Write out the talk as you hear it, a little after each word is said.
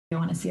I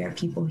want to see our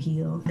people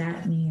heal.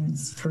 That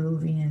means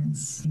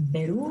Peruvians in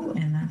Peru,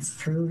 and that's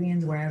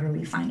Peruvians wherever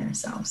we find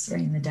ourselves, right,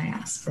 in the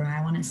diaspora.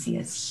 I want to see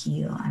us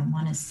heal. I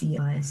want to see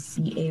us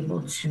be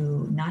able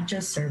to not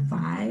just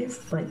survive,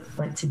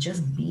 but to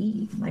just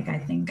be. Like, I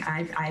think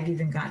I've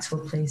even got to a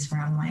place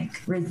where I'm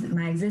like,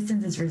 my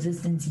existence is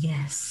resistance,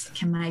 yes.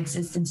 Can my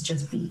existence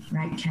just be,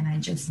 right? Can I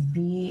just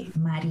be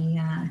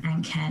Maria?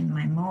 And can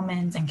my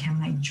moments and can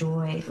my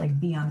joy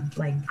be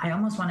I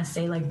almost want to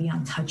say be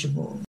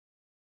untouchable.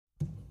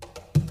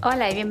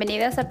 Hola y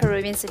bienvenidos a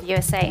Peruvians of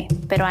USA,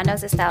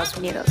 Peruanos de Estados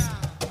Unidos,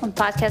 un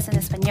podcast en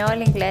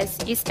español, inglés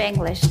y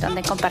spanglish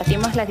donde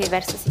compartimos las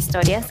diversas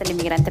historias del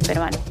inmigrante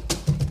peruano.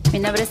 Mi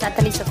nombre es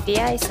Natalie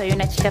Sofía y soy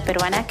una chica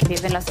peruana que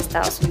vive en los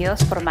Estados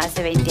Unidos por más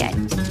de 20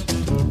 años.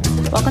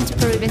 Welcome to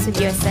Peruvians of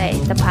USA,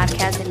 the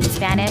podcast in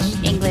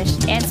Spanish, English,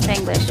 and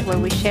Spanglish where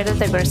we share the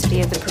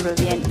diversity of the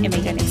Peruvian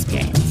immigrant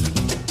experience.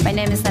 My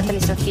name is Natalie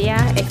Sofía,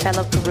 a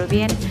fellow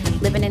Peruvian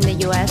living in the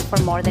US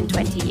for more than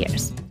 20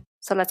 years.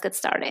 So let's get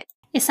started.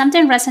 If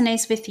something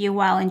resonates with you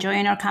while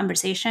enjoying our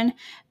conversation,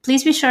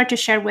 please be sure to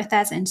share with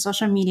us in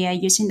social media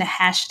using the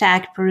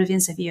hashtag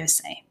Peruvians of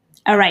USA.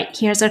 All right,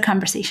 here's our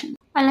conversation.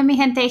 Hola, mi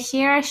gente.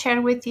 Here I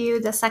share with you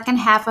the second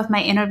half of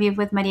my interview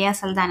with Maria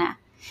Saldana.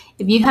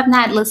 If you have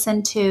not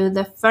listened to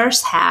the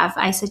first half,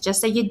 I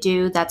suggest that you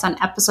do. That's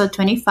on episode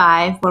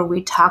 25, where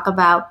we talk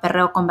about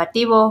perreo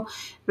combativo,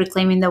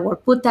 reclaiming the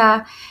word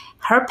puta,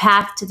 her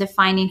path to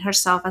defining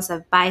herself as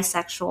a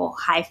bisexual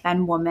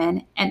hyphen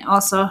woman, and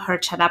also her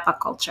charapa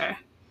culture.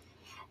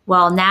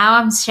 Well, now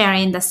I'm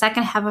sharing the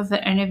second half of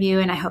the interview,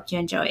 and I hope you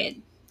enjoy it.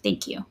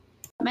 Thank you.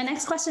 My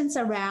next question is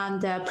around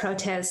the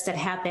protests that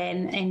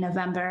happened in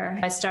November.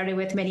 I started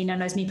with Merino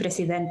no es mi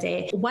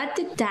presidente. What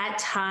did that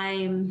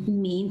time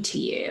mean to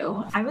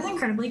you? I was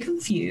incredibly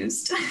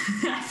confused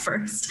at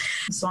first.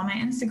 So on my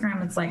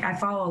Instagram, it's I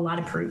follow a lot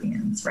of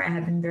Peruvians, right? I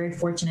have been very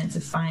fortunate to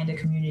find a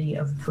community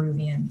of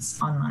Peruvians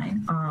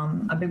online.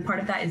 A big part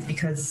of that is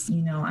because,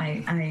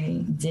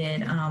 I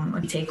did a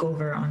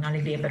takeover on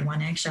Alegría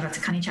Peruana. Shout out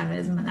to Connie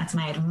Chavez, and that's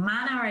my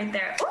hermana right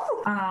there.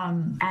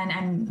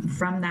 And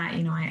from that,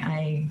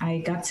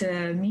 I got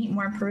to meet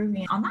more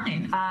Peruvian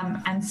online.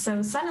 And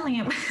so suddenly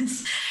it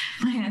was,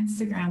 my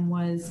Instagram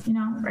was,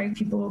 right,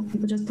 people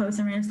just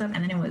posting random stuff.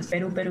 And then it was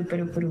Peru, Peru,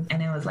 Peru, Peru.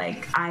 And it was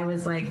I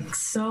was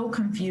so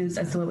confused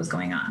as to what was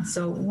going on.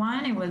 So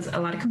one, it was a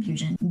lot of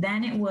confusion.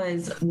 Then it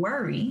was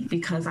worry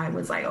because I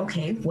was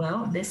okay,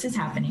 well, this is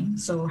happening.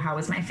 So how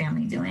is my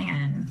family doing?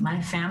 And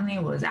my family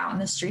was out in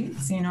the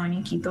streets, in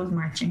Iquitos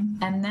marching.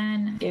 And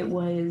then it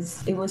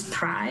was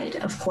pride,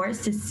 of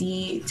course, to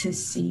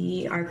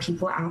see our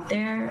people out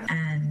there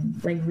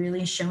and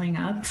really showing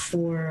up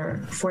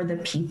for the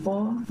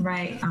people,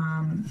 right?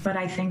 But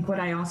I think what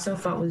I also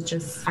felt was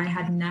just, I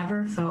had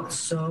never felt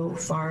so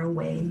far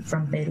away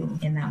from Peru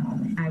in that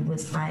moment. I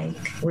was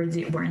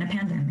we're in a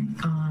pandemic.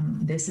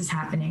 This is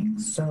happening.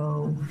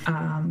 So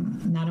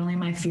not only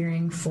am I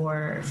fearing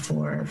for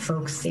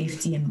folks'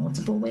 safety in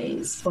multiple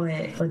ways,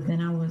 but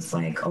then I was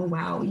oh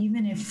wow,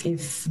 even if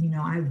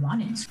I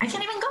wanted, I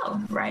can't even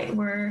go, right?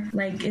 We're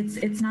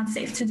it's not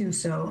safe to do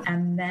so.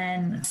 And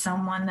then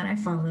someone that I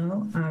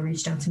follow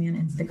reached out to me on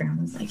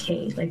Instagram, was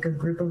hey, a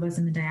group of us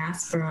in the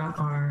diaspora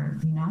are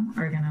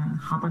gonna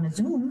hop on a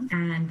Zoom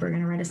and we're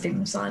gonna write a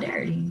statement of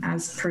solidarity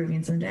as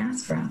Peruvians in the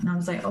diaspora. And I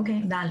was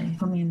okay, dale,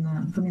 put me in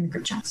the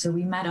group chat. So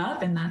we met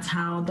up, and that's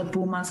how the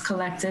Pumas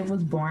Collective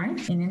was born,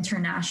 an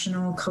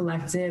international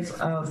collective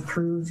of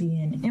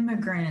Peruvian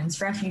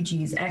immigrants,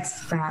 refugees,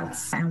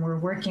 expats, and we're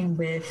working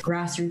with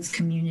grassroots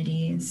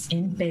communities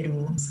in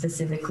Peru,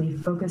 specifically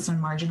focused on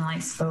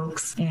marginalized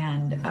folks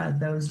and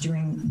those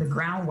doing the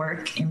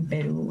groundwork in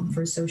Peru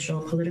for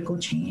social political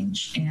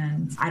change.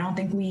 And I don't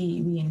think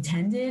we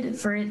intended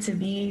for it to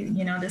be,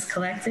 this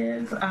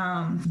collective,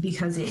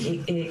 because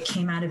it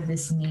came out of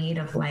this need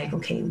of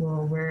okay,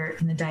 well, we're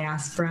in the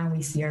diaspora and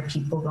we see our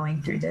people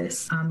going through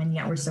this, and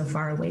yet we're so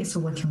far away. So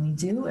what can we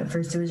do? At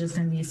first, it was just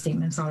going to be a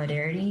statement of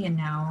solidarity, and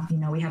now,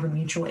 we have a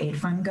mutual aid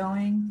fund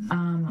going.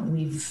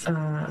 We've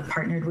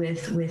partnered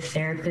with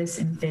therapists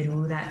in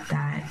Peru that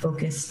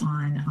focus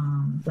on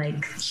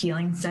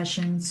healing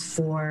sessions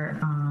for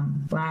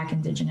Black,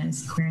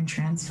 Indigenous, queer, and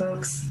trans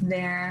folks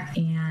there,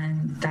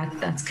 and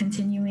that's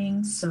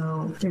continuing.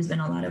 So there's been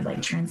a lot of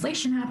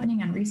translation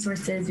happening and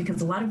resources,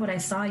 because a lot of what I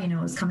saw,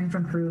 was coming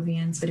from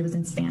Peruvians, but it was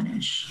in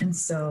Spanish. And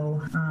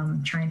so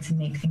trying to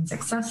make things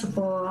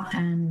accessible.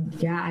 And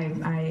yeah,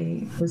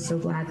 I was so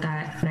glad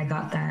that I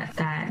got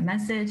that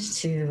message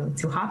to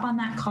hop on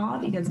that call,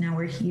 because now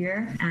we're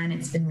here, and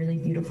it's been really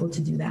beautiful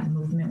to do that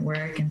movement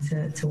work and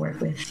to work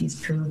with these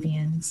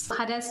Peruvians.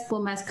 How does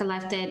Pumas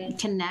Collective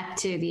connect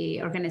to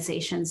the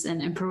organizations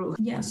in Peru?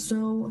 Yeah,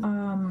 so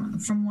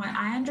from what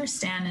I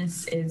understand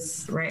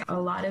is right, a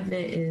lot of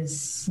it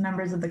is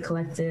members of the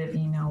collective,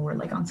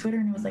 were on Twitter,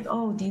 and it was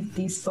oh,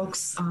 these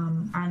folks are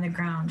on the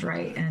ground,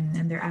 right?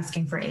 And they're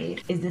asking for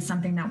aid. Is this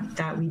something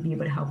that we'd be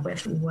able to help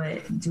with?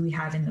 What do we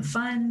have in the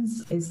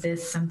funds? Is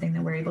this something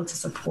that we're able to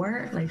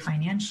support,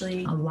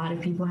 financially? A lot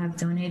of people have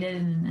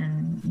donated,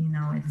 and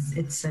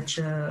it's such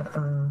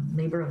a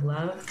labor of of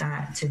love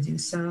that to do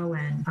so.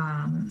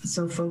 And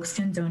so folks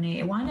can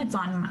donate. One, it's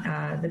on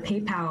the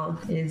PayPal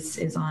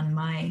is on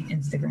my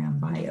Instagram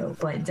bio,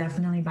 but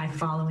definitely by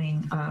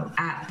following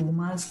at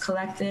Pumas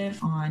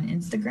Collective on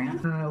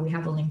Instagram. We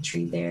have a link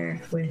tree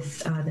there with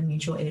the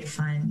Mutual Aid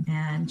Fund,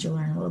 and you'll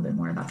learn a little bit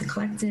more about the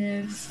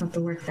collective, about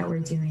the work that we're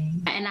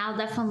doing. And I'll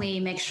definitely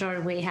make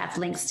sure we have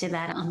links to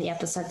that on the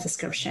episode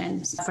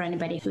description for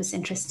anybody who's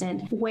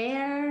interested.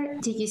 Where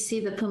do you see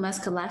the Pumas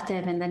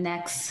Collective in the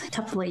next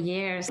couple of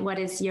years? What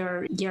is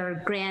your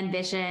grand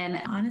vision?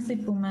 Honestly,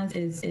 Pumas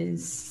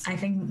is I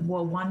think,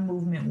 well, one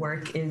movement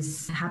work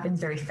happens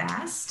very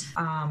fast,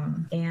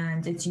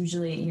 and it's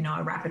usually,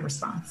 a rapid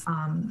response.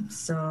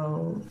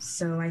 So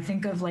I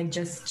think of like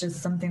just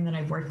something that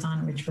I've worked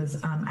on, which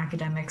was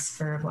academics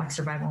for Black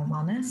survival and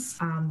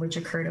wellness, which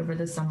occurred over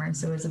the summer.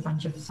 So it was a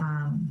bunch of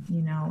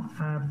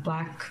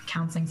Black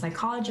counseling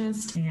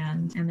psychologists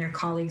and their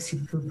colleagues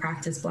who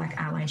practice Black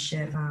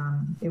allyship.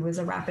 It was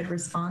a rapid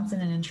response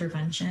and an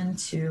intervention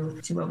to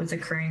what was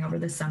occurring over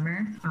the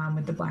summer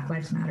with the Black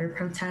Lives Matter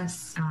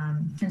protests.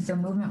 And so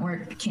movement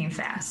work came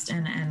fast,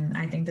 and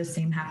I think the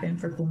same happened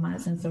for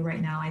Pumas. And so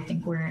right now I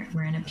think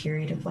we're in a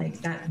period of like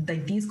that,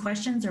 like these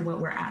questions are what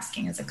we're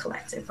asking as a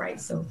collective, right?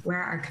 So where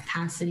are our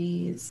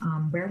capacities?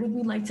 Where would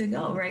we like to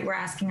go, right? We're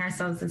asking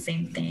ourselves the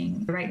same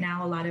thing. Right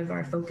now, a lot of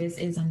our focus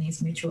is on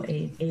these mutual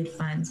aid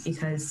funds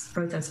because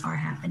protests are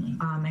happening,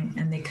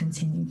 and they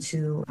continue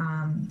to.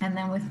 And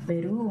then with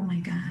Peru, oh my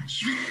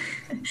gosh,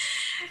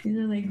 these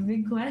are like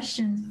big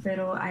questions. But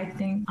I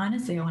think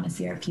honestly, I want to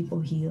see our people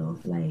heal,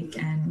 like,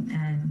 and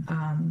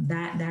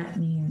that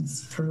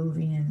means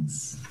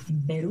Peruvians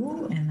in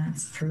Peru, and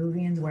that's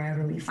Peruvians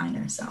wherever we find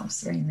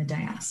ourselves, right, in the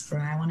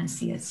diaspora. I want to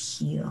see us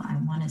heal. I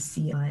want to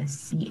see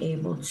us be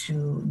able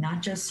to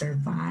not just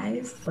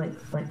survive,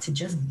 but to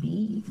just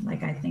be.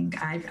 Like, I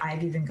think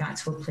I've even got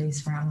to a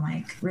place where I'm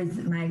like,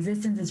 my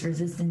existence is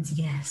resistance,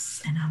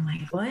 yes. And I'm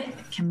like, what?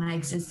 Can my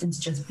existence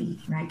just be,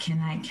 right? Can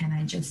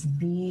I just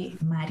be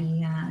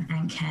Maria,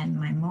 and can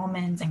my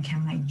moments and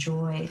can my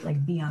joy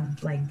like be on,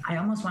 like, I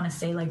almost want to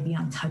say like be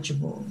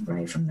untouchable,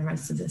 right, from the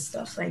rest of this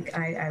stuff. Like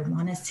I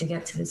want us to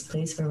get to this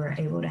place where we're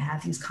able to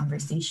have these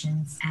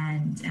conversations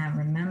and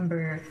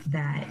remember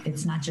that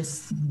it's not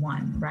just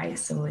one, right?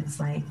 So it's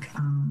like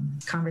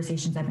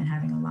conversations I've been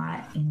having a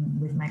lot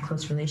with my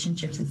close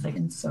relationships. It's like,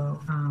 and so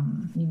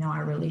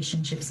our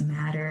relationships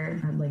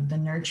matter, like the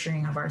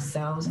nurturing of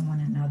ourselves and one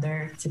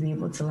another to be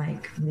able to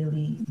like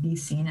really be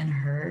seen and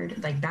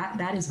heard. Like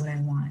that is what I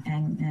want,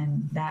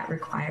 and that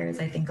requires,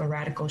 I think, a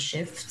radical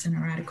shift and a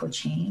radical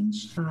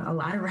change, a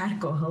lot of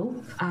radical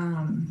hope.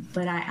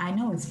 But I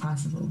know it's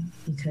possible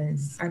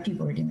because our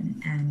people are doing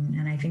it,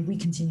 and I think we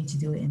continue to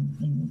do it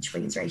in each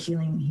ways, right?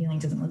 Healing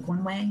doesn't look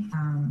one way,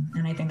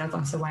 and I think that's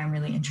also why I'm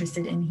really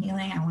interested in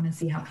healing. I want to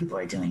see how people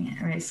are doing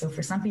it, right? So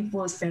for some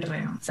people it's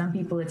perreo, some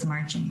people it's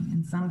marching,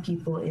 and some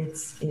people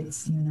it's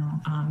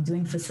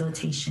doing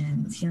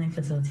facilitations, healing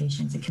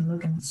facilitations. It can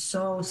look in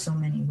so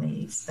many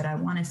ways, but I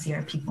want to see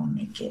our people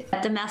make it.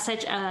 The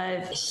message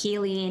of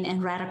healing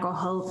and radical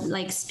hope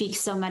like speaks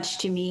so much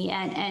to me,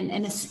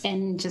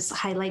 and just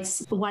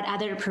highlights what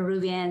other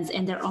Peruvians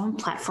in their own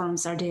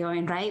platforms are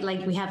doing, right?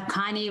 Like we have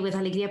Connie with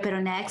Alegría Pero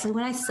Next. Like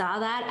when I saw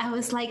that, I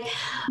was like,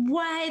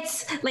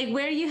 what? Like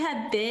where you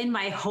have been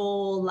my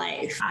whole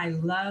life. I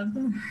love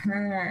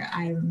her.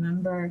 I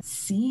remember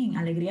seeing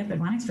Alegría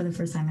Peruanex for the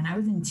first time and I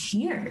was in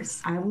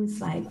tears. I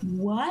was like,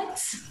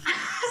 what?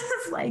 I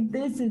was like,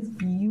 this is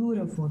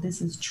beautiful.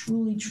 This is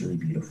truly, truly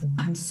beautiful.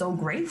 I'm so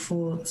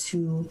grateful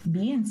to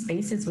be in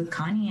spaces with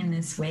Connie in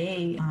this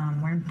way.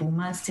 We're in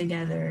Pumas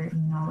together.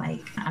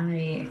 Like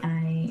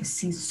I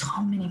see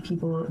so many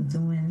people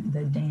doing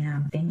the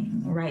damn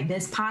thing, right?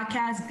 This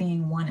podcast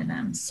being one of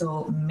them.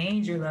 So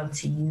major love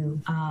to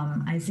you.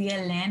 I see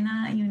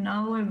Elena,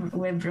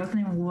 with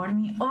Brooklyn Ward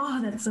Me.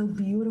 Oh, that's so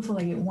beautiful.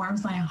 Like it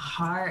warms my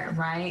heart,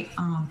 right?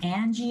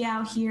 Angie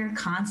out here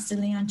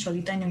constantly on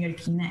Cholita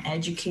Neoyorquina,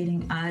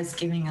 educating us,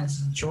 giving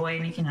us joy,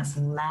 making us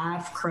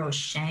laugh,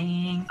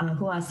 crocheting.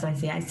 Who else do I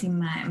see? I see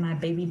my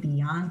baby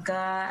Bianca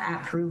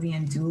at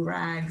Peruvian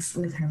Do-Rags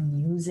with her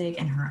music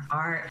and her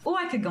art. Oh,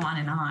 I could go on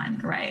and on,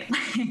 right?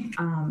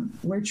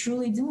 We're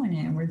truly doing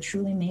it and we're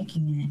truly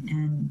making it.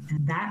 And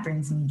that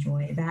brings me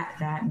joy.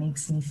 That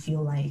makes me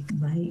feel like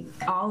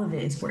all of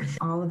it is worth it.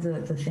 All of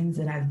the things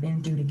that I've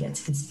been through to get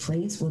to this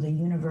place, well, the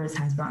universe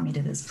has brought me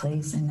to this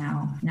place, and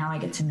now I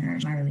get to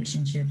nourish my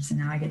relationships, and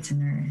now I get to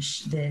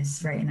nourish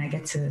this, right? And I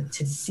get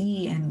to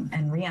see and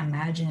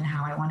reimagine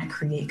how I want to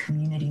create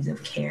communities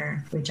of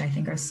care, which I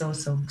think are so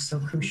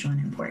crucial and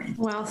important.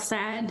 Well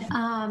said.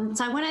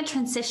 So I want to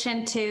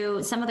transition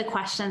to some of the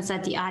questions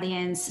that the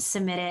audience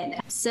submitted.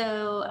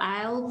 So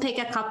I'll pick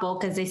a couple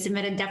because they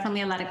submitted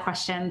definitely a lot of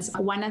questions.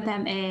 One of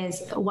them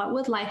is, what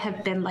would life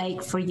have been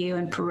like for you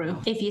in Peru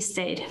if you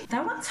stayed?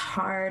 That one's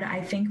hard,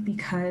 I think,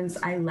 because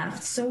I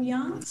left so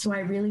young. So I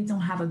really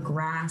don't have a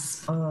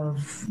grasp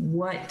of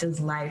what does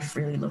life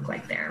really look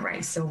like there,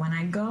 right? So when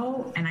I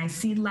go and I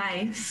see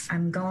life,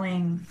 I'm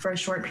going for a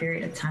short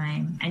period of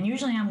time. And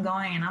usually I'm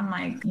going and I'm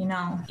like, you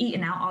know,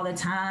 eating out all the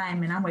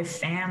time and I'm with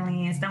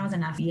family. Estamos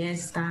en la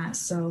fiesta.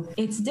 So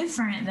it's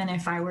different than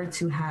if I were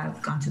to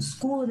have gone to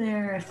school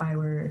there, if I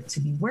were to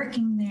be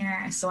working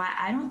there. So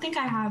I don't think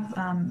I have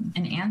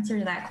an answer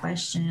to that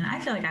question. I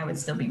feel like I would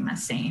still be my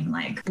same,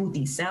 like,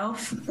 booty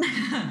self.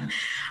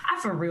 I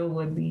for real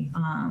would be.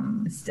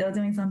 Still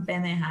doing some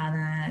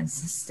pendejadas,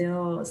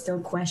 still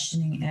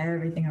questioning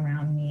everything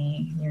around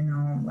me, you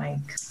know, like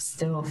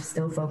still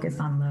focused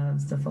on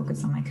love, still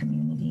focused on my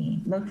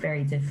community. Look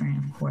very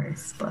different, of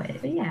course,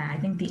 but yeah, I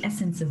think the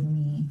essence of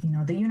me, you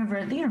know, the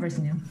universe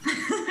knew.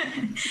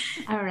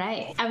 All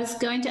right. I was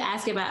going to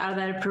ask you about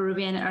other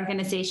Peruvian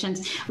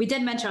organizations. We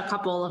did mention a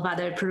couple of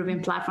other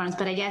Peruvian platforms,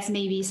 but I guess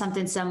maybe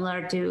something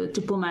similar to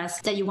Pumas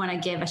that you want to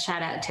give a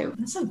shout out to.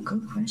 That's a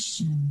good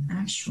question,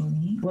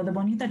 actually. Well, the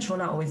Bonita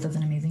Chola always does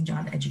an amazing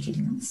job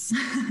educating us.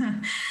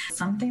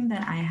 Something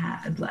that I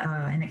have,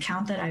 an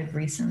account that I've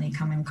recently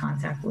come in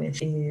contact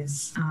with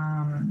is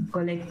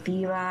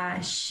Colectiva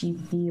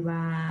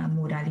Shipiba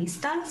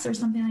Muralistas or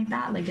something like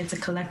that. Like, it's a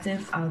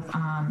collective of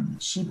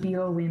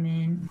Shipio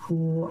women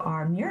who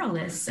are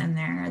muralists, and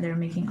they're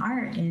making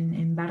art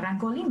in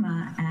Barranco,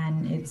 Lima,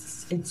 and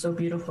it's so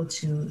beautiful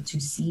to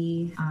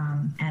see.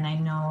 And I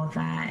know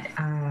that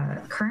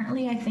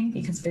currently, I think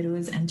because Peru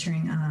is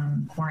entering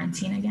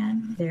quarantine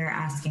again, they're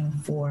asking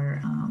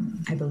for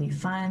I believe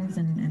funds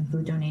and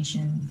food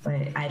donations,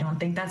 but I don't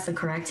think that's the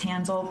correct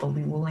handle, but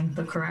we will link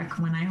the correct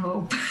one, I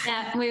hope.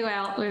 Yeah, we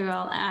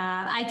will.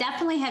 I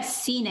definitely have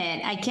seen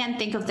it. I can't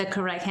think of the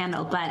correct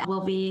handle, but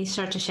we'll be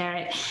sure to share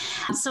it.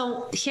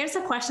 So here's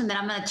a question that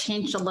I'm going to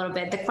change a little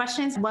bit. The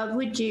question is, what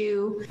would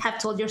you have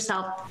told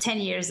yourself 10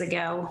 years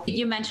ago?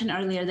 You mentioned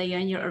earlier that you're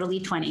in your early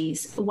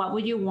 20s. What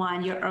would you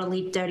want your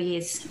early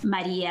 30s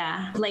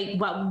Maria, like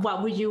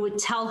what would you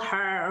tell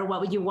her, or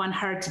what would you want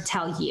her to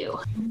tell you?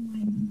 Oh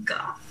my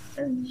God.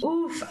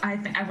 Oof.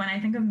 When I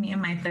think of me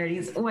in my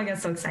 30s, I get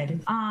so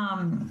excited.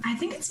 I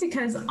think it's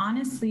because,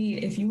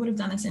 honestly, if you would have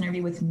done this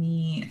interview with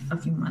me a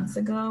few months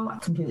ago,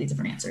 completely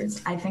different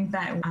answers. I think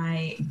that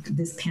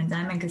this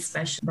pandemic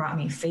especially brought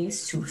me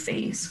face to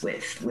face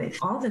with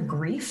all the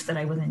grief that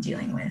I wasn't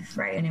dealing with,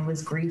 right? And it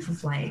was grief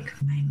of, like,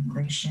 my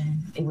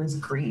immigration. It was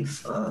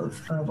grief of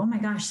oh my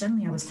gosh,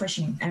 suddenly I was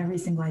questioning every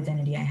single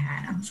identity I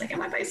had. I was like,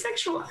 am I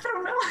bisexual? I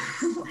don't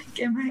know. Like,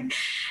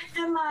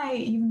 am I,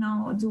 you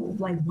know,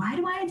 why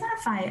do I identify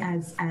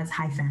as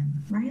high femme,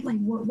 right? Like,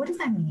 what does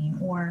that mean?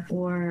 Or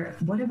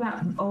what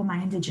about, my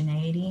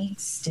indigeneity?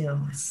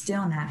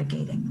 Still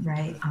navigating,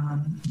 right?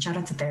 Shout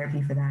out to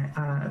therapy for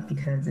that,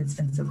 because it's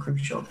been so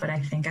crucial. But I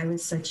think I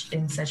was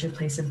in such a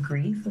place of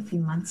grief a few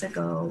months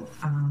ago,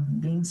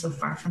 being so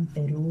far from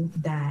Peru,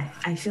 that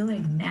I feel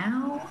like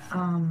now,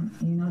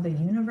 you know, the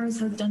universe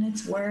has done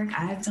its work.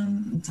 I've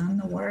done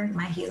the work,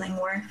 my healing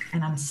work,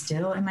 and I'm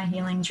still in my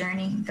healing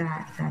journey,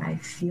 that I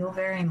feel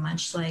very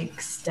much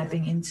like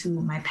stepping into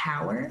my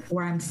power,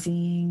 where I'm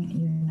seeing,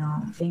 you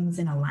know, things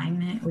in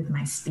alignment with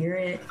my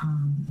spirit,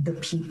 the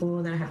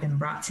people that have been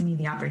brought to me,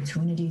 the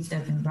opportunities that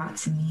have been brought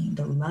to me,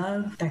 the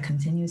love that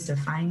continues to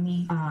find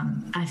me.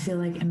 I feel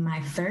like in my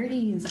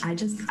 30s, I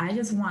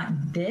just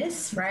want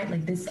this, right?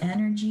 Like, this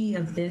energy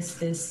of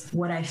this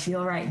what I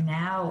feel right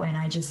now, and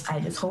I just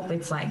hope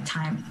it's like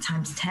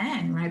times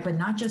 10, right? But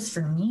not just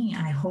for me.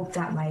 I hope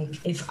that, like,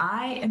 if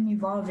I am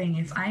evolving,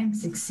 if I am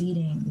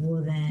succeeding,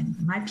 well, then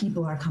my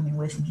people are coming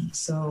with me.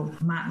 So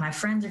my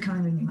friends are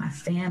coming with me, my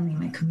family,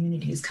 my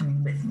community is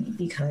coming with me,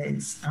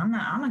 because I'm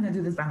not gonna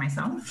do this by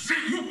myself.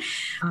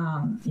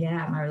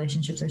 Yeah, my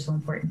relationships are so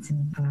important to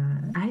me.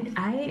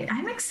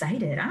 I'm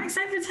excited. I'm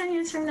excited for 10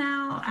 years from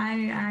now.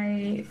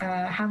 I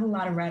have a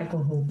lot of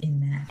radical hope in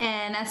that.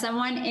 And as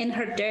someone in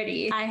her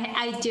 30s,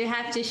 I do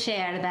have to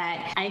share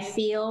that I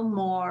feel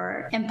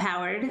more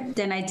empowered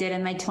than I did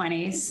in my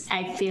 20s.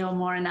 I feel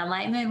more in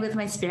alignment with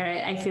my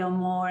spirit. I feel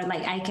more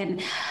like I can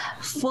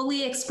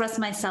fully express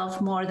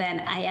myself more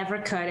than I ever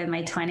could in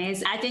my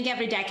 20s. I think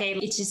every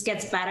decade it just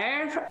gets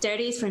better.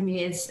 30s for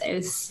me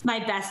is my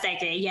best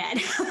decade yet.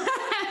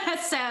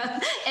 So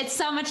it's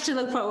so much to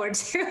look forward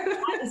to.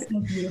 That is so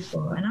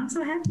beautiful. And I'm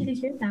so happy to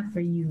hear that for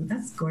you.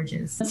 That's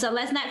gorgeous. So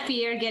let's not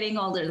fear getting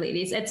older,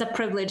 ladies. It's a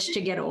privilege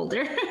to get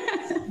older.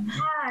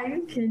 Yeah,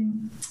 you're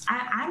kidding.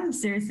 I'm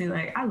seriously,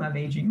 like, I love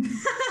aging.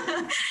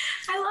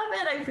 I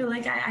love it. I feel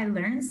like I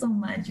learn so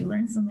much. You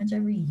learn so much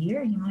every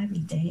year, you know, every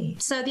day.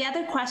 So the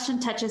other question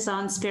touches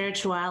on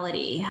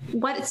spirituality.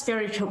 What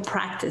spiritual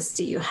practice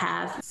do you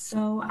have?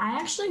 So I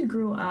actually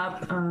grew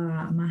up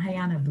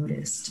Mahayana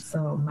Buddhist.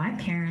 So my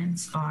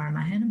parents are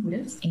Mahayana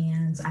Buddhists,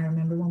 and I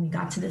remember when we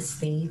got to the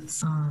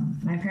States,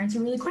 my parents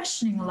were really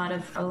questioning a lot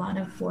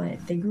of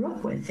what they grew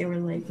up with. They were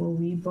like, well,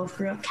 we both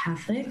grew up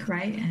Catholic,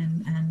 right?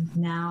 And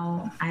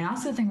now I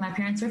also think my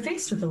parents were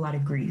faced with a lot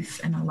of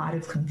grief and a lot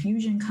of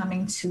confusion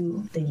coming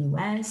to the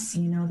US.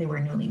 You know, they were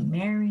newly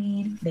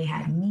married. They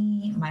had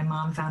me. My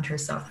mom found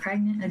herself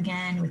pregnant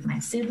again with my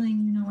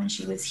sibling, you know, when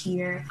she was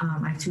here.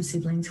 I have two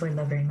siblings who I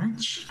love very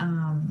much.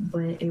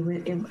 But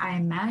I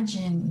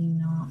imagine, you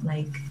know,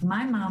 like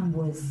my mom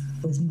was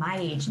my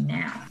age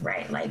now,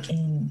 right? Like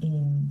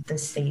in the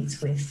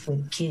States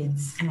with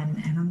kids, and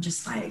I'm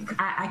just like,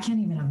 I can't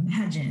even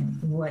imagine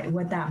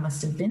what that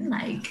must have been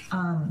like.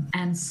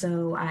 And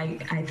so I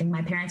think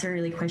my parents are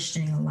really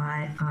questioning a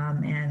lot,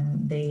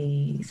 and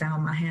they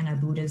found Mahayana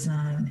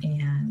Buddhism,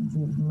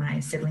 and my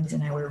siblings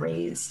and I were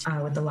raised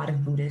with a lot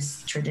of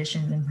Buddhist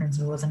traditions and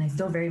principles, and I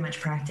still very much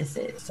practice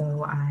it.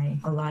 So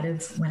a lot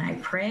of when I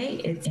pray,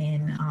 it's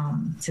in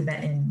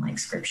Tibetan like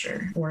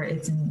scripture, or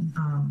it's in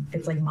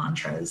it's like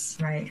mantras,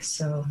 right?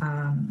 So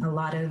a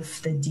lot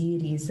of the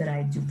deities that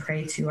I do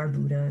pray to are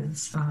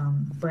Buddhas.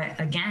 But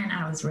again,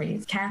 I was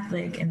raised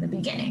Catholic in the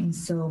beginning,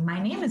 so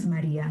my name is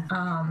Maria,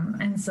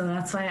 and so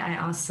that's why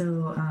I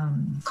also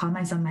call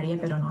myself Maria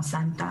pero no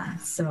Santa.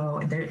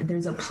 So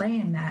there's a play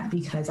in that,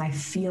 because I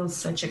feel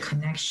such a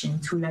connection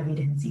to La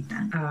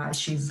Virgencita.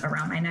 She's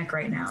around my neck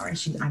right now, or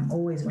I'm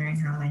always wearing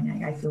her on my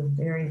neck. I feel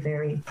very,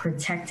 very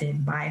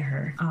protected by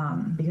her,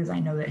 because I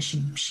know that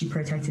she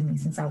protected me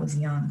since I was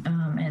young.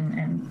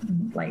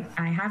 And like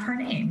I have her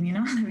name, you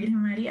know, La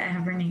Virgen Maria, I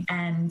have her name.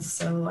 And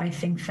so I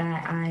think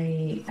that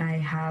I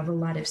have a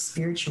lot of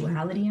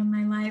spirituality in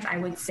my life. I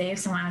would say, if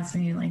someone asked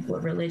me like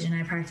what religion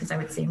I practice, I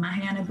would say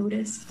Mahayana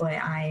Buddhist, but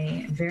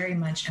I very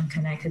much am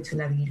connected to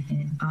La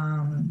Virgen,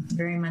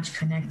 very much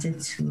connected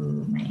to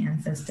my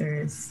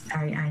ancestors.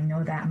 I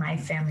know that my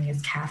family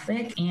is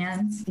Catholic,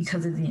 and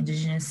because of the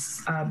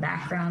indigenous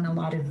background, a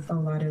lot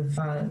of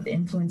the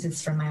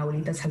influences from my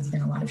abuelitas has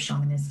been a lot of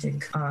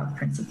shamanistic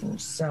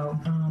principles. So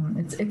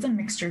it's a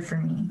mixture for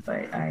me,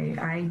 but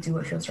I do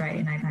what feels right,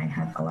 and I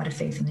have a lot of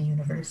faith in the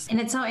universe. And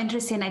it's so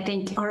interesting. I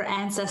think our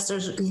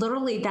ancestors,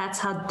 literally, that's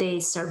how they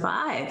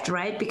survived,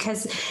 right?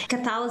 Because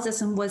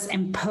Catholicism was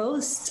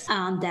imposed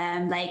on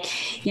them.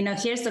 Like, you know,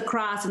 here's the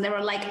cross, and they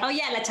were like, oh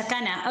yeah, la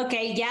chacana.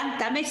 Okay, yeah,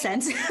 that makes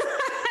sense.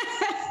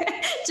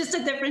 Just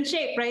a different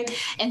shape, right?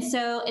 And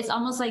so it's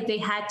almost like they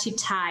had to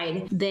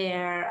tie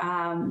their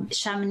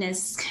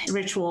shamanistic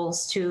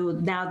rituals to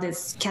now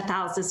this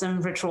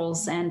Catholicism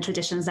rituals and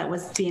traditions that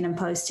was being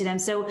imposed to them.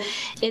 So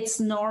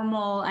it's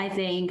normal, I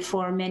think,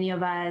 for many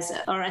of us,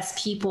 or as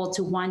people,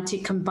 to want to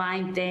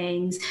combine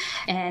things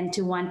and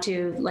to want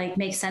to like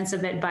make sense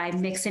of it by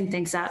mixing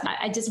things up.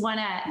 I just want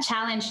to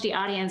challenge the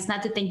audience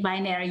not to think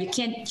binary.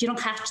 You don't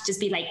have to just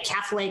be like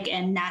Catholic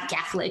and not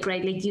Catholic,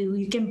 right? Like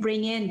you can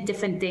bring in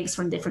different things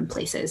from different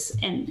places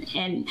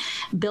and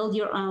build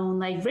your own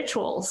like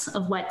rituals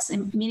of what's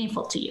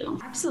meaningful to you.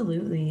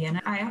 Absolutely.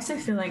 And I also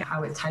feel like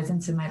how it ties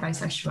into my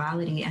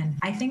bisexuality. And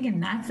I think in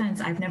that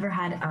sense, I've never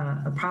had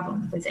a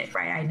problem with it,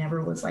 right? I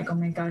never was like, oh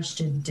my gosh,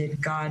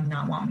 did God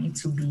not want me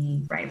to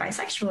be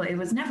bisexual? It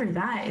was never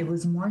that. It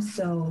was more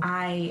so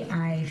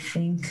I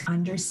think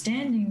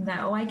understanding that,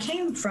 I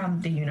came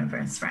from the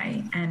universe,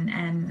 right?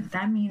 And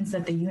that means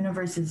that the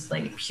universe is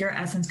like pure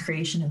essence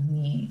creation of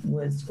me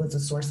was a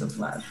source of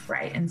love,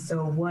 right? And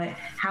so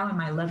how am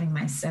I loving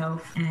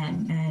myself,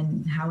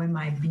 and how am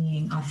I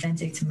being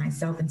authentic to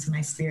myself and to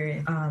my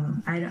spirit?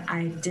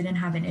 I didn't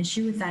have an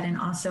issue with that. And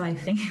also I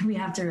think we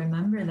have to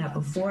remember that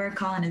before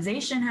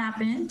colonization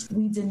happened,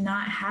 we did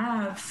not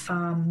have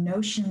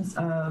notions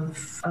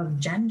of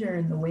gender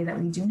in the way that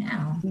we do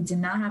now. We did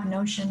not have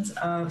notions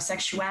of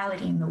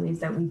sexuality in the ways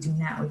that we do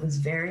now. It was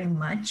very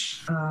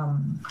much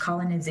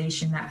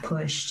colonization that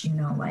pushed,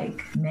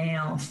 like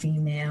male,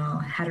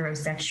 female,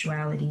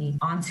 heterosexuality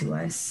onto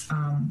us.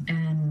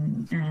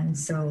 And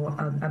so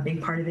a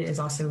big part of it is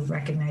also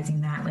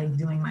recognizing that, like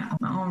doing my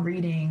own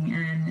reading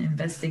and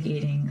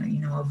investigating,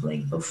 of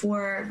like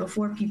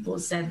before people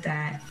said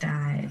that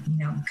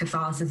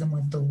Catholicism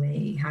was the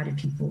way. How do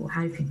people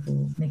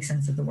make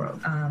sense of the world?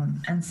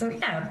 And so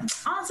yeah,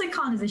 honestly,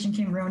 colonization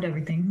came and ruined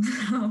everything.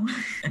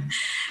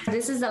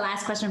 This is the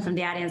last question from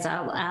the audience.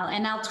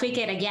 I'll tweak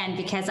it again,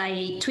 because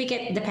I tweak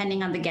it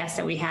depending on the guest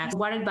that we have.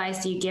 What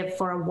advice do you give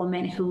for a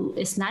woman who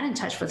is not in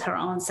touch with her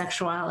own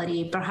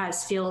sexuality,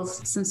 perhaps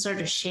feels some sort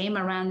of shame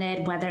around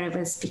it, whether it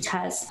was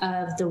because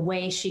of the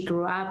way she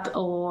grew up,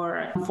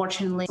 or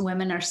unfortunately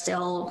women are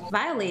still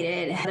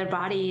violated, their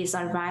bodies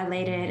are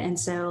violated, and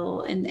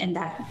so and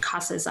that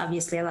causes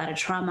obviously a lot of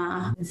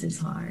trauma. This is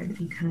hard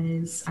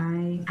because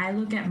I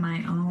look at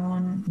my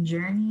own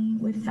journey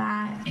with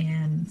that,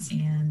 and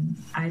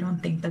I don't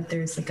think that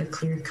there's like a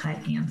clear-cut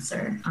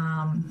answer.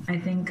 I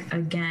think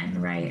again,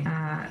 right,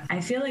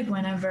 I feel like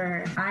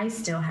whenever I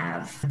still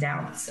have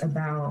doubts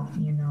about,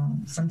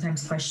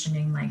 sometimes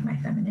questioning like my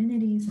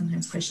femininity,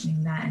 sometimes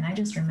questioning that, and I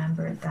just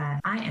remember that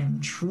I am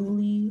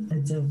truly a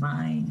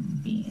divine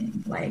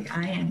being. Like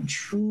I am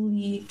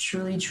truly,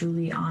 truly,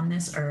 truly on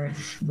this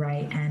earth,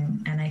 right?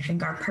 And I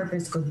think our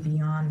purpose goes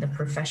beyond the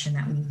profession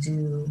that we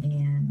do,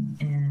 and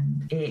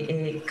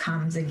it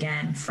comes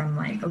again from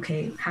like,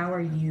 okay, how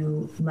are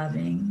you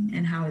loving,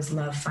 and how is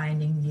love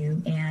finding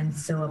you? And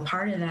so a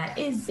part of that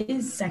is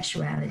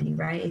sexuality,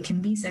 right? It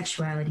can be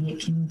sexuality, it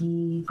can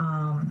be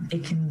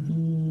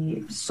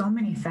so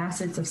many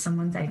facets of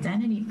someone's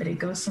identity, but it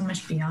goes so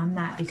much beyond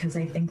that, because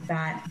I think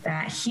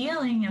that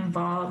healing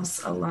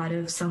involves a lot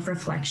of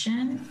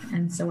self-reflection.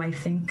 And so I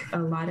think a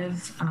lot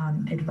of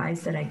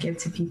advice that I give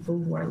to people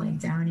who are like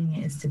downing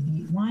it is to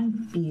be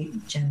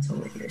gentle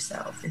with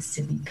yourself, is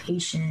to be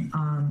patient,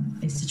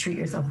 is to treat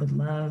yourself with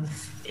love,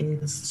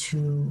 is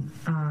to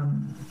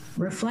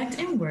reflect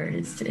inward,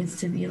 is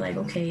to be like,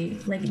 okay,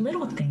 like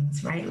little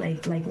things, right?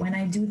 Like when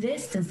I do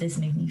this, does this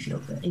make me feel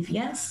good? If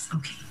yes,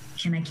 okay,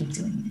 can I keep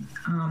doing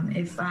it?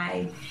 If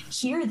I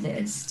hear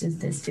this, does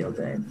this feel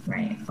good,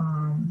 right?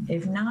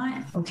 If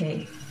not,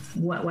 okay,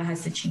 what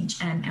has to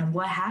change, and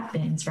what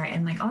happens, right?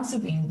 And like also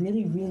being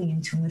really, really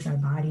in tune with our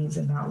bodies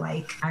about,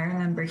 like, I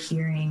remember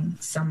hearing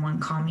someone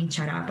call me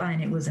charapa,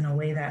 and it was in a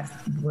way that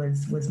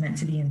was meant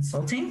to be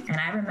insulting. And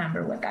I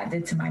remember what that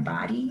did to my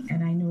body,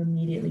 and I knew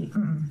immediately,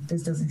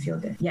 this doesn't feel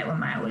good. Yet when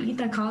my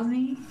abuelita calls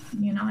me,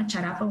 you know, a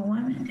charapa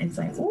woman, it's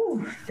like,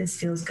 ooh, this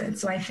feels good.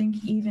 So I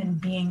think even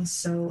being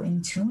so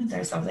in tune with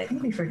ourselves, I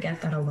think we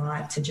forget that a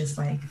lot, to just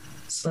like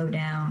slow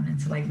down and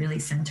to like really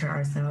center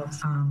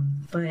ourselves.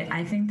 But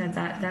I think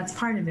that's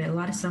part of it. A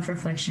lot of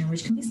self-reflection,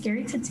 which can be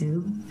scary to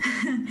do.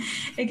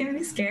 It can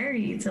be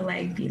scary to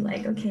like be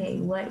like, okay,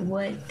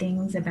 what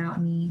things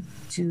about me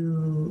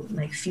do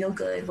like feel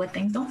good? What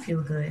things don't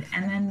feel good?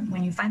 And then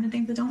when you find the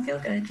things that don't feel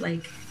good,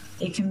 like,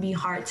 it can be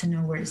hard to know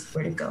where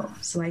to go.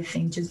 So I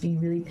think just being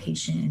really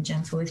patient and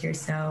gentle with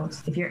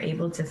yourselves. If you're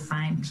able to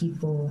find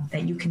people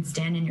that you can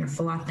stand in your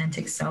full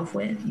authentic self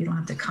with, you don't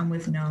have to come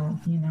with no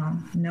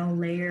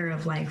layer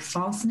of like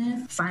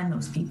falseness. Find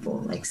those people,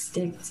 like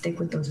stick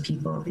with those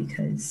people,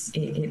 because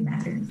it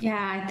matters.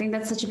 Yeah, I think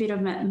that's such a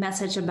beautiful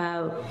message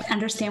about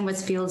understand what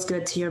feels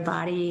good to your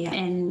body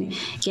and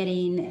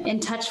getting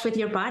in touch with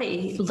your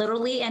body,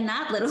 literally and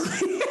not literally.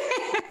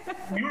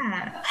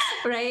 Yeah.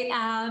 Right.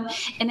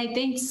 And I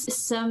think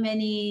so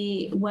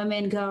many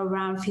women go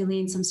around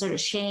feeling some sort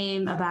of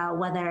shame about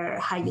whether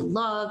how you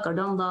look or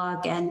don't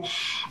look, and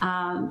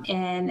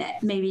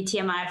maybe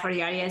TMI for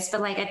the audience.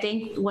 But like, I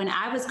think when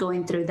I was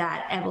going through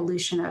that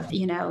evolution of,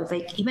 you know,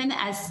 like even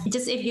as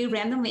just if you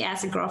randomly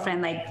ask a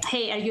girlfriend, like,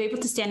 hey, are you able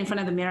to stand in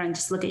front of the mirror and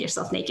just look at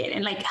yourself naked?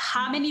 And like,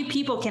 how many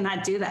people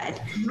cannot do that?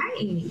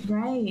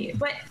 Right.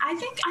 But I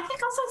think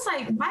also it's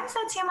like, why is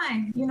that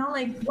TMI? You know,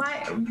 like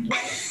why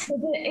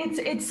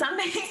it's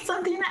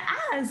something to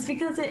ask,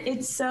 because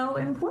it's so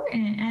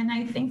important. And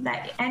I think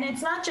that, and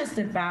it's not just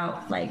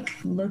about like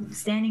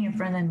standing in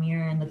front of the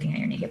mirror and looking at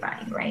your naked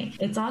body, right?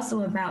 It's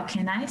also about,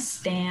 can I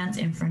stand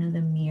in front of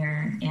the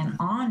mirror and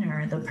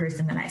honor the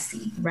person that I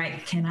see,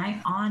 right? Can I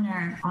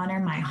honor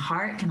my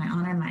heart? Can I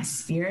honor my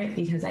spirit?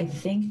 Because I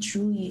think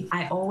truly,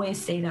 I always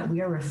say that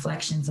we are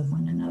reflections of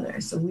one another.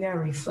 So we are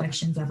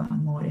reflections of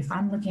amor. If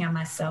I'm looking at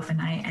myself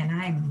and I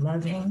am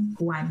loving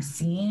who I'm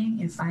seeing,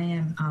 if I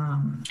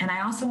am, and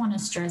I also want to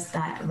stress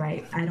that,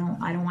 right? I don't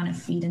want to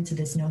feed into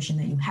this notion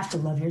that you have to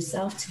love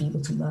yourself to be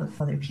able to love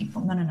other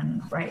people.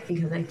 No, right?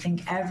 Because I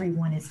think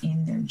everyone is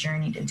in their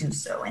journey to do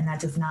so. And that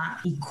does not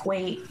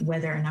equate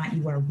whether or not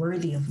you are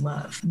worthy of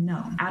love.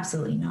 No,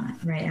 absolutely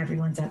not, right?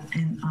 Everyone's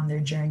on their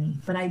journey.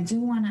 But I do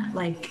want to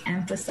like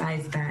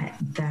emphasize that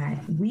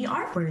we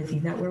are worthy,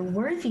 that we're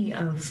worthy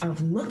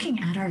of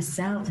looking at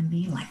ourselves and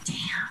being like,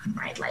 damn,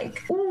 right?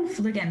 Like, oof,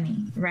 look at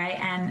me, right?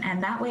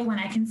 And that way, when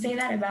I can say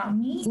that about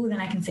me, then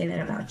I can say that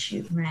about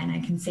you, right? And I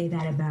can say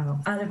that about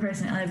other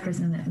person.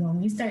 That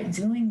when we start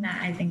doing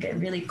that, I think it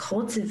really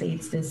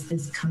cultivates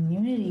this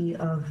community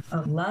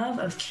of love,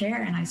 of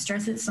care. And I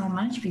stress it so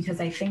much because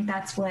I think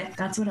that's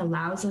what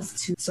allows us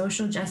to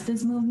social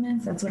justice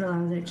movements. That's what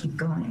allows it to keep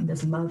going.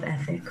 This love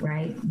ethic,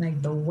 right?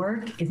 Like the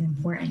work is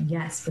important,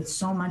 yes, but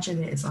so much of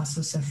it is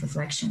also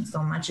self-reflection.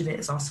 So much of it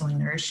is also a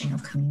nourishing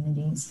of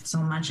communities. So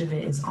much of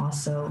it is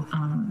also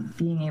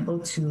being able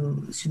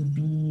to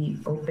be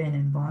open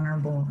and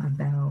vulnerable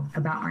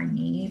about our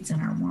needs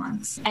and our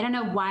wants. I don't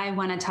know why I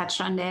want to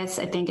touch on this.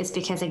 I think it's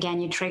because,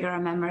 again, you trigger a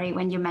memory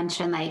when you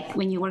mentioned like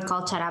when you were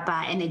called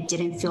charapa and it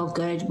didn't feel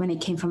good when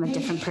it came from a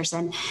different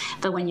person.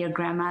 But when your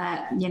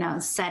grandma,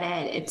 said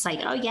it, it's like,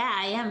 oh yeah,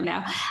 I am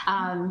now.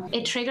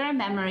 It triggered a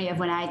memory of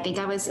when I think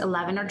I was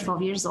 11 or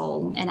 12 years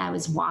old and I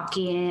was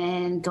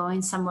walking,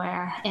 going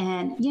somewhere,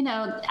 and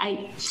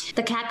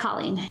the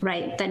catcalling,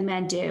 right, that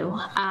men do.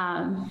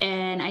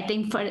 And I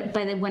think but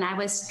when I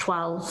was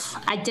 12,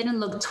 I didn't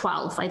look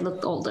 12, I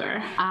looked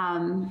older.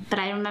 But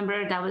I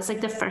remember that was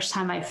like the first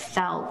time I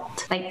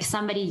felt like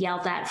somebody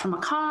yelled at from a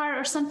car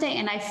or something,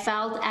 and I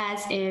felt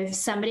as if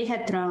somebody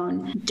had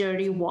thrown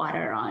dirty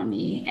water on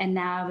me, and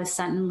now I was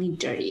suddenly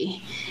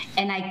dirty,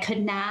 and I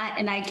could not.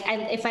 And I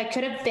if I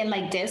could have been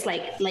like this,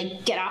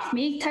 like get off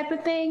me type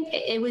of thing,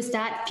 it was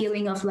that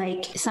feeling of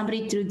like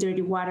somebody threw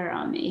dirty water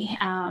on me.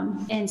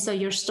 And so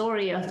your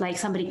story of like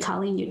somebody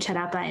calling you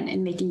charapa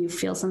and making you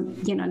feel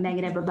some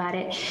negative about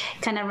it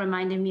kind of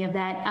reminded me of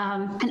that.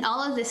 And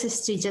all of this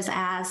is to just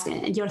ask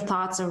your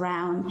thoughts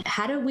around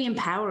how do we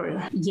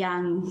empower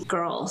young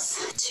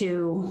girls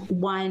to,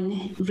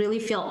 one, really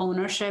feel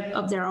ownership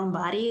of their own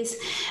bodies,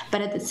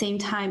 but at the same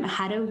time,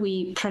 how do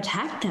we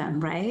protect them,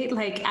 right?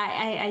 Like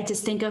I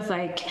just think of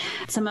like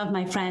some of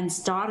my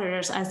friends'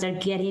 daughters as they're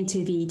getting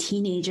to be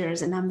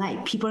teenagers, and I'm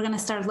like, people are gonna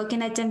start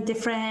looking at them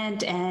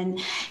different and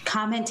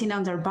commenting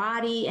on their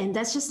body, and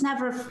that's just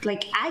never,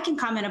 like, I can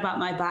comment about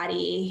my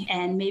body,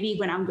 and maybe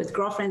when I'm with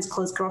girlfriends,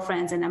 close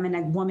girlfriends, and I'm in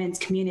a women's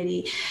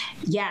community,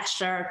 yeah,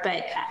 sure,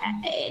 but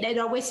it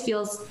always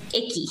feels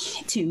icky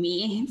to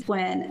me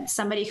when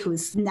somebody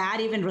who's not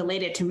even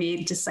related to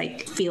me just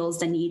like feels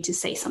the need to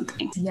say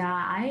something. Yeah,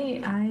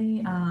 I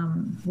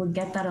would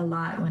get that a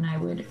lot when I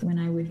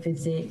would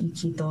visit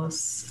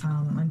Iquitos,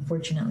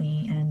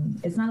 unfortunately, and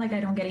it's not like I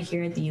don't get it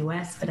here at the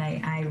U.S., but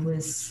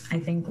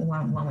I think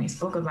when we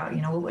spoke about,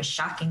 you know, what was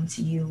shocking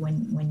to you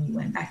when you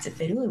went back to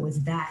Peru, it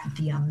was that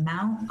the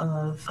amount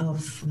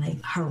of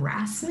like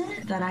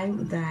harassment that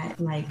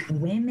like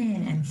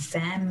women and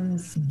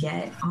femmes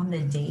get on the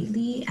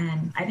daily.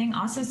 And I think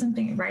also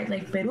something, right,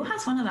 like Peru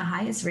has one of the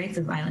highest rates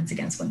of violence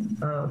against women,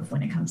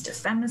 when it comes to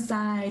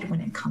femicide,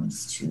 when it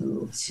comes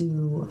to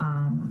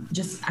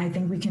just, I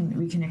think we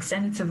can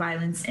extend it to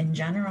violence in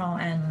general,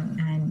 and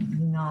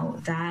you know,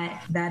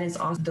 that is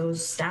also, those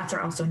stats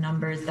are also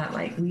numbers that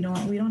like we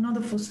don't know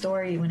the full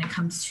story when it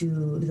comes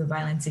to the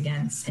violence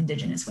against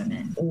indigenous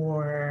women,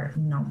 or,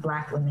 you know,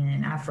 Black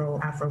women,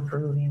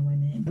 Afro-Peruvian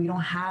women. We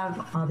don't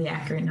have all the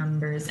accurate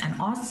numbers. And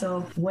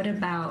also, what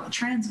about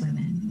trans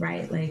women,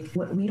 right? Like,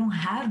 we don't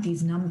have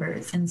these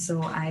numbers. And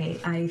so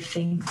I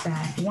think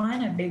that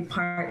one, a big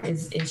part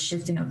is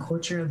shifting a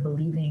culture of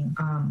believing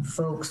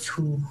folks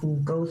who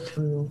go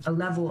through a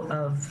level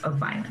of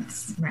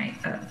violence, right?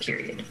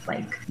 Period.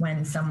 Like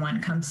when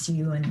someone comes to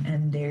you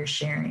and they're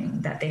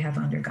sharing that they have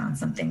undergone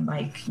something,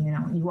 like, you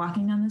know, you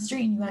walking down the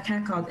street and you got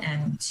catcalled,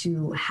 and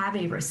to have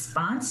a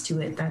response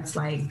to it that's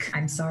like,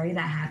 I'm sorry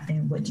that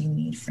happened, what do you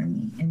need from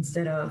me?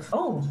 Instead of,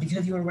 oh,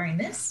 because you were wearing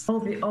this?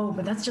 Oh,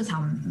 but that's just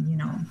how, you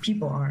know,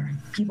 people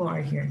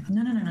are here.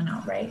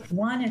 No, right?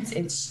 One,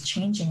 it's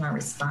changing our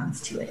response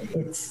to it.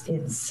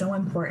 It's so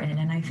important.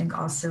 And I think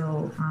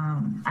also,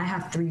 I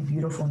have 3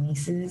 beautiful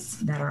nieces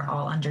that are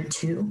all under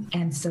 2.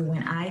 And so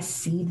when I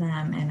see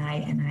them, and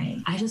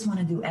I just want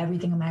to do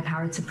everything in my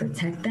power to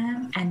protect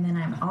them. And then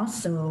I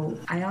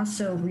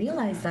also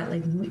realize that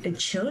like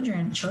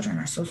children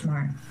are so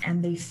smart,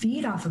 and they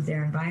feed off of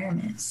their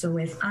environment. So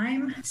if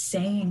I'm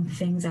saying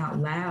things out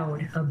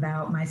loud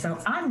about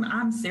myself,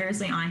 I'm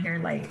seriously on here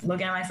like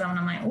looking at myself and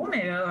I'm like, oh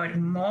my God,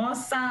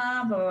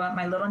 hermosa. But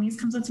my little niece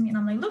comes up to me and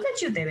I'm like, look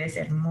at you, te ves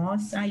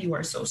hermosa. You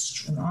are so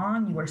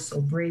strong. You are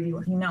so brave.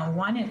 You know,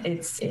 one,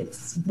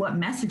 it's what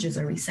messages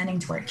are we sending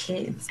to our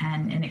kids?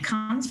 And it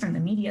comes from the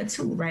media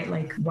too, right?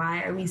 Like,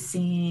 why are we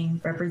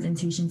seeing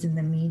representations in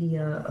the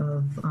media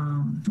of,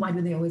 why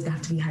do they always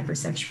have to be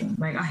hypersexual?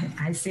 Like,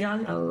 I see a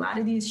lot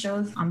of these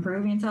shows on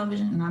Peruvian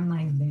television and I'm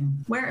like,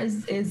 damn, where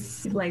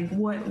is like,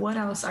 what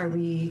else are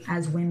we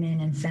as women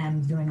and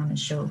femmes doing on the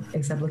show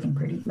except looking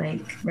pretty?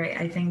 Like, right?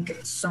 I think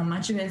so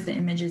much of it is the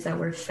images that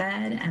we're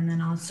fed, and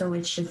then also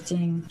it's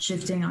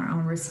shifting our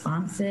own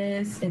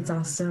responses. It's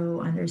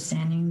also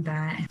understanding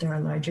that there are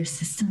larger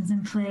systems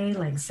in play,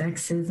 like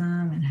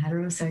sexism and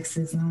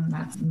heterosexism,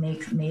 that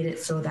made it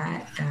so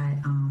that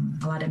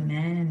a lot of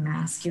men and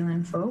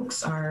masculine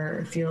folks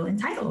feel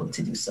entitled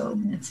to do so.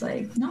 And it's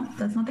like, no,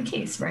 that's not the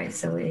case, right?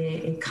 So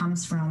it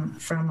comes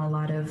from a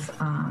lot of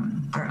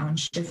our own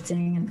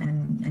shifting,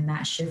 and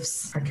that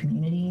shifts our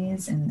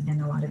communities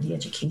and a lot of the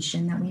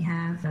education that we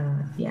have.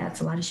 It's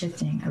a lot of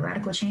shifting, a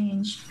radical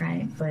change,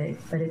 right?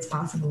 But it's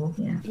possible.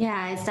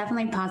 Yeah, it's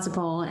definitely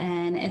possible,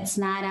 and it's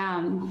not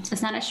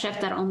a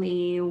shift that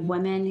only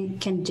women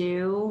can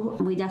do.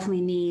 We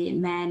definitely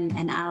need men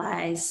and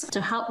allies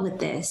to help with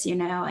this, you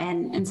know.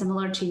 And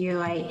similar to you,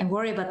 I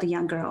worry about the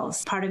young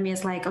girls. Part of me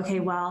is like, okay,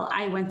 well,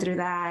 I went through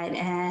that,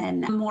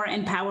 and I'm more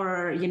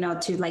empowered, you know,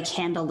 to like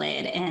handle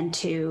it and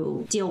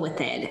to deal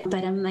with it.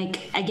 But I'm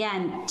like,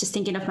 again, just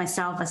thinking of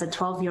myself as a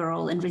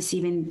 12-year-old and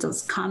receiving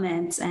those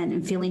comments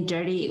and feeling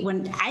dirty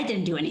when I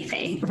didn't do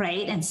anything,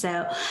 right? And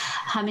so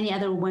how many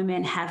other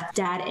women have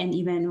that and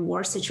even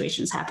worse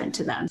situations happen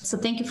to them? So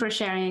thank you for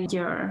sharing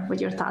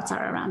what your thoughts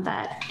are around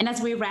that. And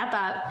as we wrap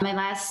up, my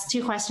last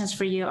 2 questions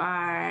for you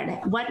are,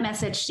 what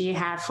message do you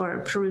have for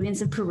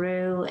Peruvians in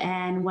Peru,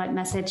 and what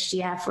message do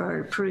you have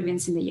for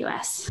Peruvians in the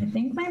US? I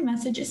think my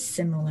message is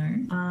similar,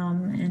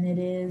 and it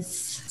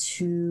is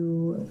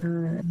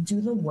to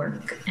do the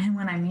work. And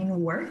when I mean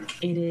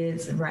work, it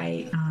is,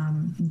 right,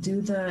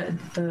 do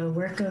the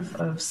work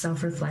of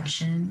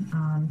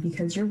self-reflection,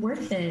 because you're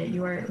worth it.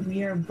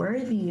 We are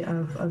worthy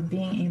of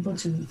being able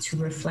to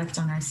reflect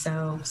on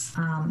ourselves.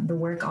 The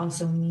work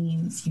also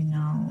means, you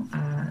know,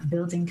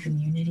 building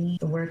community.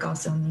 The work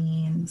also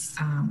means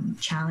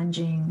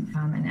challenging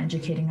and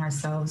educating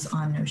ourselves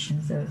on notions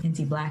terms of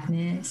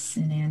anti-Blackness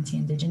and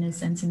anti-Indigenous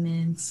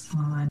sentiments,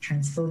 on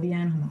transphobia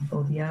and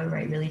homophobia,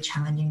 right? Really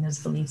challenging those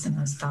beliefs and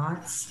those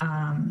thoughts.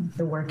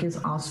 The work is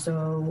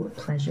also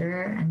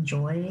pleasure and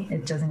joy.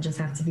 It doesn't just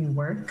have to be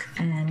work,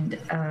 and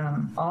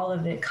all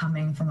of it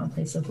coming from a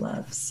place of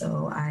love.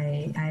 So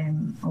I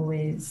am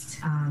always,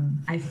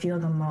 I feel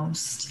the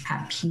most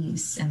at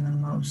peace and the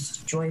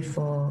most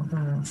joyful,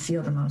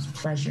 feel the most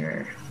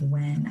pleasure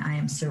when I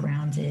am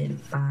surrounded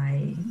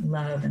by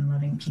love and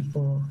loving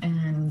people.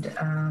 And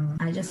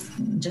I just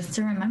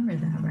to remember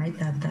that, right?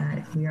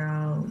 That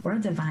we're a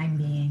divine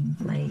being,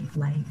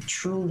 like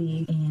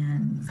truly,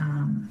 and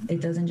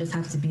it doesn't just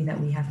have to be that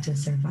we have to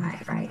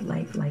survive, right?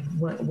 Like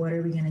what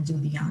are we going to do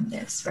beyond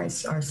this, right?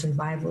 So our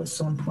survival is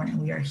so important.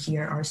 We are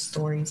here. Our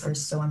stories are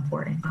so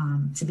important.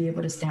 To be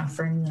able to stand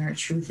firm in our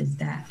truth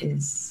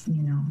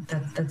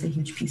that's a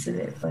huge piece of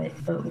it. But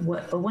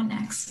what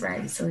next,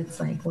 right? So it's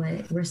like,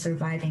 what we're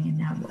surviving, and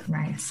now what,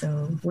 right?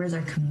 So where's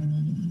our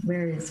community?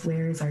 Where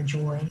is our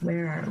joy?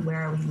 Where are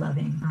we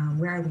loving?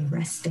 Where are we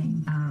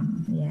resting?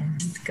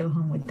 Just go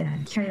home with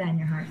that. Carry that in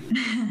your heart.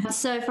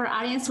 So if our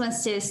audience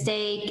wants to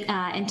stay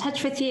in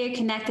touch with you,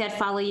 connected,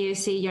 follow you,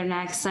 see your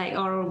next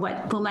or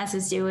what Pumas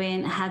is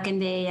doing, how can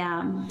they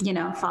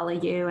follow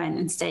you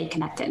and stay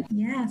connected?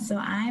 Yeah, so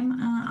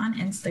I'm on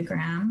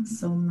Instagram.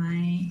 So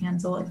my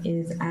handle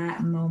is at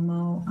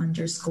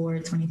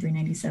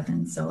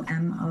Momo_2397. So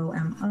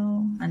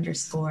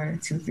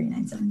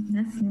MOMO_2397.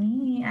 That's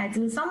me. I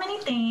do so many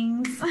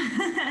things.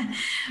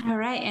 All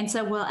right. And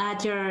so we'll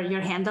add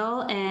your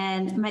handle.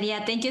 And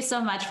Maria, thank you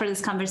so much for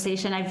this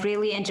conversation. I've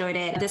really enjoyed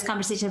it. This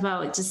conversation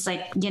about just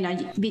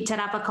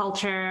Bitarapa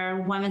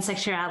culture, women's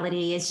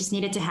sexuality, it's just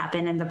needed to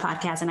happen in the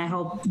podcast. And I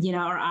hope,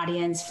 our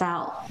audience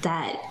felt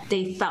that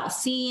they felt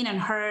seen and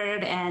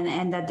heard,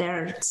 and that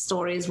their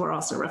stories were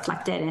also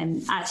reflected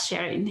in us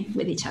sharing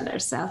with each other.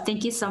 So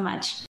thank you so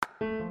much.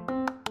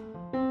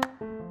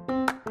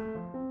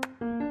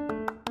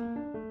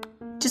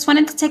 Just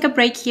wanted to take a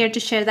break here to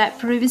share that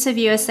Peruvians of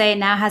USA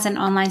now has an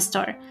online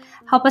store.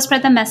 Help us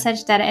spread the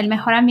message that el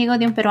mejor amigo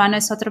de un peruano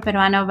es otro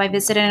peruano by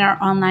visiting our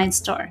online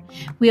store.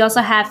 We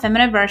also have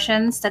feminine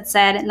versions that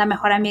said la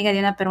mejor amiga de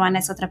una peruana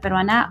es otra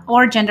peruana,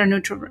 or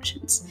gender-neutral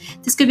versions.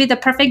 This could be the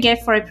perfect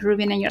gift for a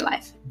Peruvian in your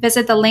life.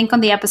 Visit the link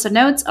on the episode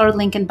notes or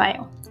link in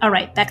bio. All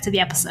right, back to the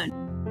episode.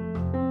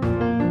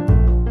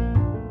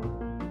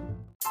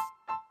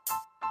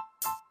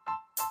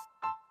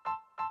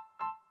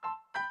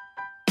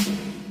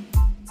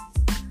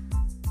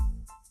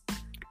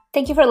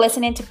 Thank you for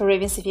listening to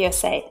Peruvians of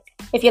USA.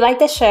 If you like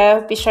the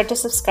show, be sure to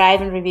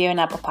subscribe and review on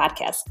Apple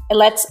Podcasts. It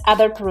lets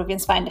other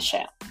Peruvians find the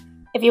show.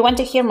 If you want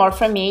to hear more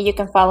from me, you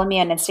can follow me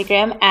on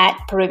Instagram at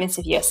Peruvians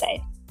of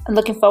USA. I'm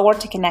looking forward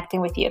to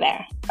connecting with you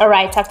there. All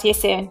right, talk to you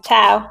soon.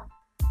 Ciao.